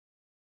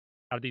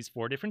Out of these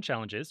 4 different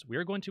challenges, we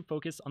are going to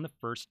focus on the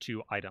first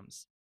 2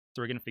 items.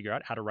 So we're going to figure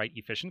out how to write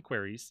efficient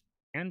queries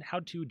and how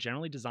to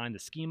generally design the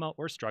schema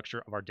or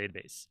structure of our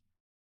database.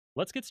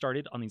 Let's get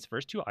started on these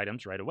first 2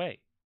 items right away.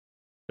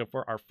 So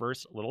for our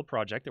first little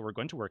project that we're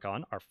going to work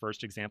on, our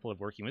first example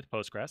of working with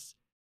Postgres,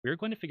 we are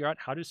going to figure out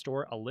how to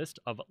store a list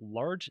of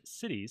large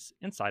cities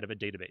inside of a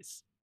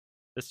database.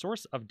 The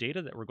source of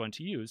data that we're going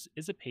to use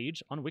is a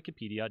page on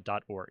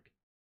wikipedia.org.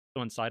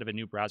 So inside of a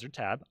new browser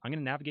tab, I'm going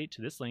to navigate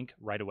to this link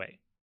right away.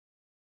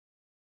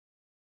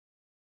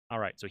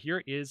 Alright, so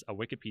here is a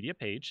Wikipedia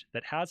page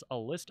that has a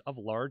list of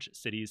large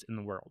cities in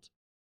the world.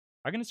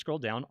 I'm going to scroll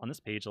down on this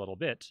page a little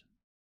bit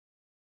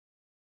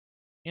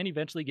and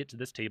eventually get to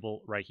this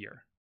table right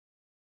here.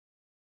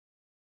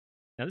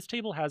 Now this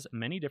table has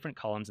many different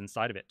columns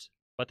inside of it,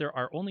 but there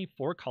are only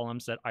 4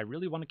 columns that I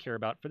really want to care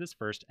about for this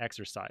first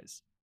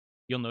exercise.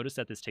 You'll notice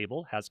that this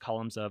table has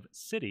columns of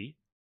city,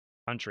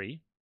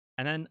 country,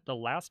 and then the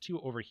last 2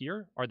 over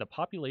here are the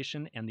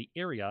population and the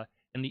area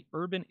and the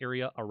urban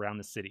area around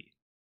the city.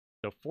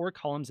 So 4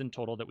 columns in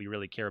total that we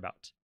really care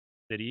about: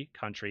 city,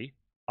 country,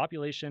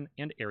 population,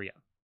 and area.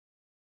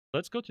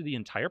 Let's go through the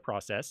entire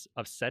process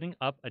of setting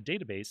up a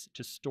database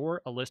to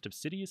store a list of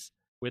cities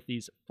with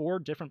these 4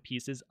 different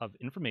pieces of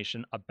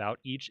information about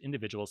each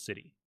individual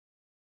city.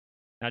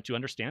 Now, to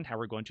understand how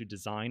we're going to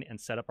design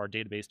and set up our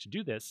database to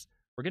do this,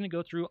 we're going to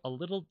go through a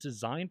little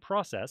design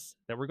process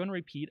that we're going to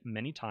repeat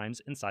many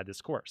times inside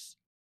this course.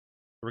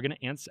 We're going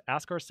to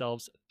ask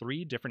ourselves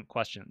 3 different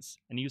questions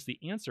and use the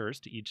answers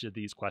to each of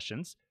these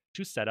questions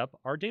to set up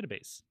our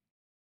database.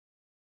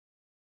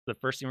 The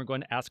first thing we're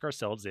going to ask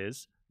ourselves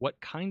is,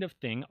 what kind of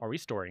thing are we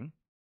storing?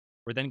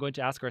 We're then going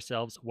to ask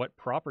ourselves what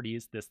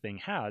properties this thing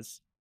has,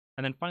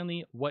 and then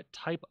finally, what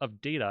type of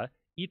data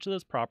each of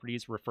those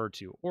properties refer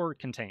to or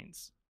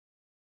contains.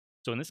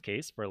 So in this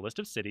case, for a list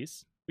of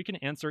cities, we can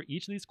answer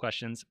each of these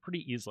questions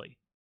pretty easily.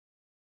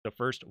 So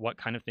first, what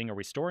kind of thing are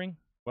we storing?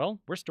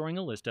 Well, we're storing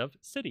a list of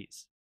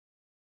cities.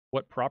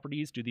 What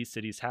properties do these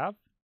cities have?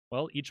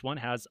 Well, each one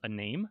has a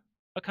name,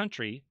 a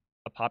country,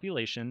 a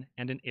population,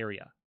 and an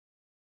area.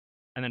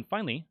 And then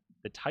finally,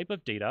 the type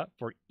of data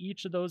for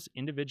each of those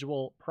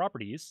individual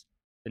properties,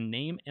 the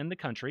name and the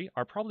country,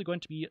 are probably going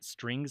to be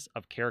strings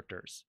of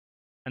characters,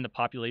 and the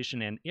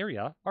population and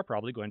area are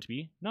probably going to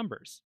be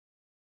numbers.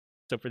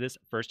 So for this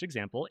first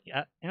example,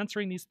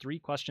 answering these 3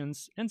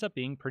 questions ends up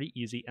being pretty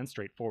easy and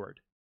straightforward.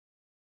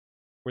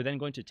 We're then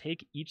going to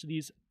take each of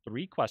these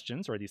 3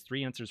 questions, or these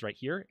 3 answers right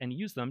here, and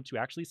use them to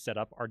actually set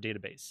up our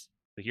database.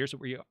 So here's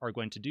what we are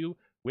going to do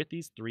with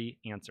these 3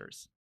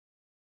 answers.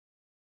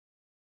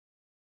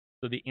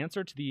 So the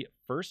answer to the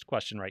first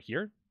question right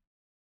here,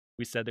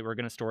 we said that we're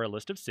going to store a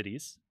list of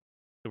cities.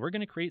 So we're going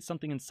to create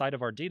something inside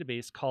of our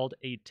database called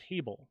a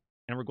table,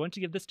 and we're going to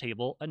give this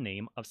table a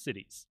name of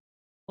cities.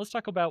 Let's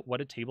talk about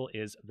what a table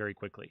is very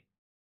quickly.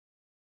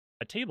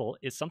 A table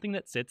is something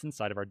that sits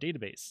inside of our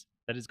database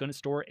that is going to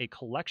store a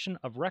collection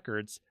of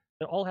records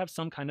that all have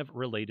some kind of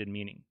related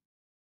meaning.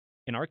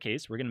 In our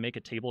case, we're going to make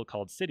a table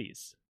called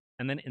cities.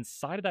 And then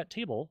inside of that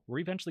table, we're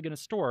eventually going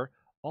to store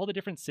all the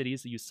different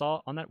cities that you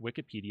saw on that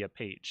Wikipedia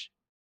page.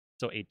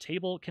 So a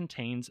table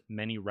contains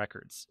many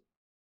records.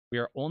 We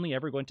are only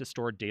ever going to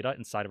store data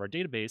inside of our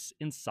database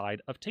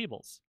inside of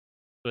tables.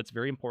 So it's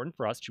very important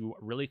for us to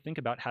really think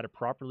about how to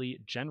properly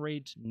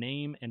generate,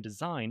 name, and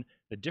design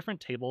the different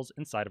tables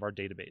inside of our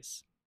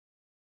database.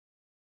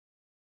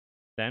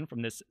 Then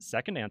from this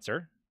second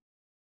answer,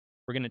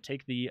 we're going to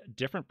take the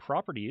different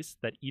properties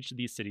that each of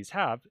these cities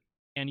have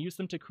and use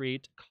them to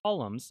create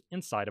columns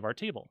inside of our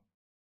table.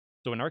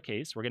 So in our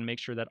case, we're going to make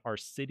sure that our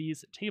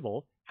cities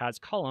table has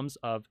columns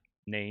of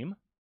name,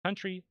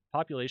 country,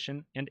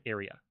 population, and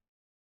area.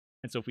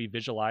 And so if we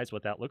visualize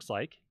what that looks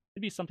like,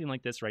 it'd be something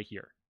like this right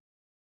here.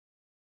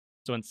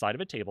 So inside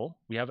of a table,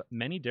 we have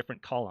many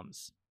different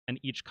columns, and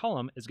each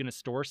column is going to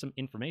store some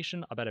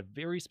information about a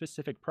very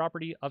specific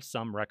property of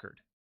some record.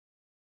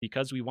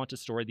 Because we want to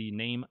store the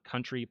name,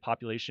 country,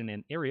 population,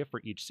 and area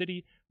for each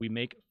city, we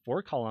make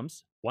 4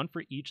 columns, one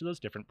for each of those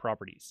different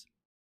properties.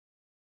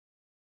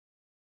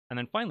 And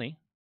then finally,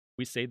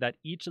 we say that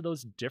each of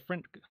those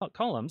different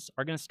columns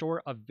are going to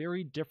store a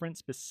very different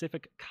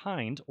specific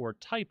kind or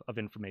type of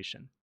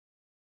information.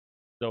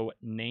 So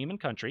name and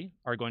country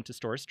are going to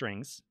store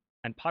strings,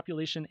 and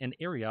population and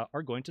area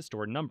are going to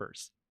store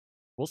numbers.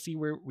 We'll see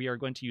where we are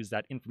going to use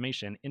that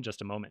information in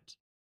just a moment.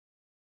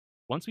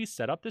 Once we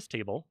set up this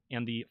table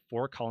and the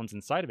 4 columns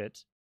inside of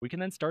it, we can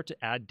then start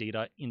to add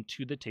data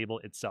into the table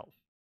itself.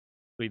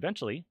 So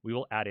eventually, we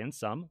will add in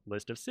some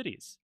list of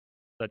cities,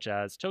 such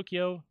as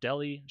Tokyo,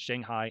 Delhi,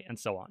 Shanghai, and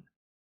so on.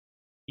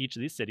 Each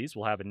of these cities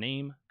will have a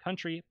name,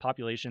 country,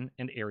 population,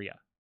 and area.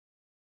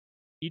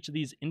 Each of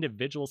these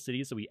individual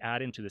cities that we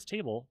add into this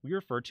table, we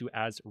refer to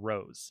as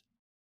rows.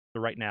 So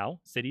right now,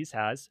 cities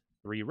has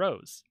 3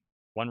 rows.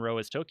 1 row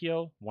is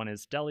Tokyo, 1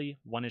 is Delhi,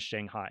 1 is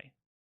Shanghai.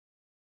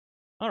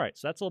 All right,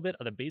 so that's a little bit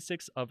of the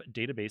basics of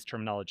database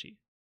terminology.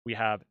 We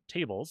have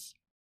tables.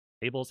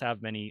 Tables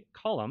have many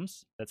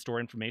columns that store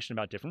information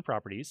about different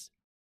properties,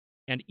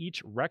 and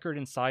each record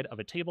inside of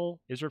a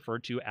table is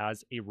referred to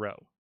as a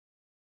row.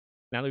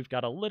 Now that we've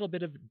got a little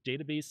bit of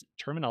database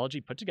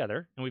terminology put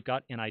together, and we've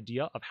got an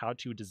idea of how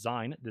to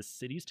design this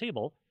cities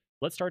table,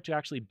 let's start to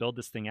actually build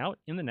this thing out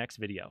in the next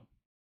video.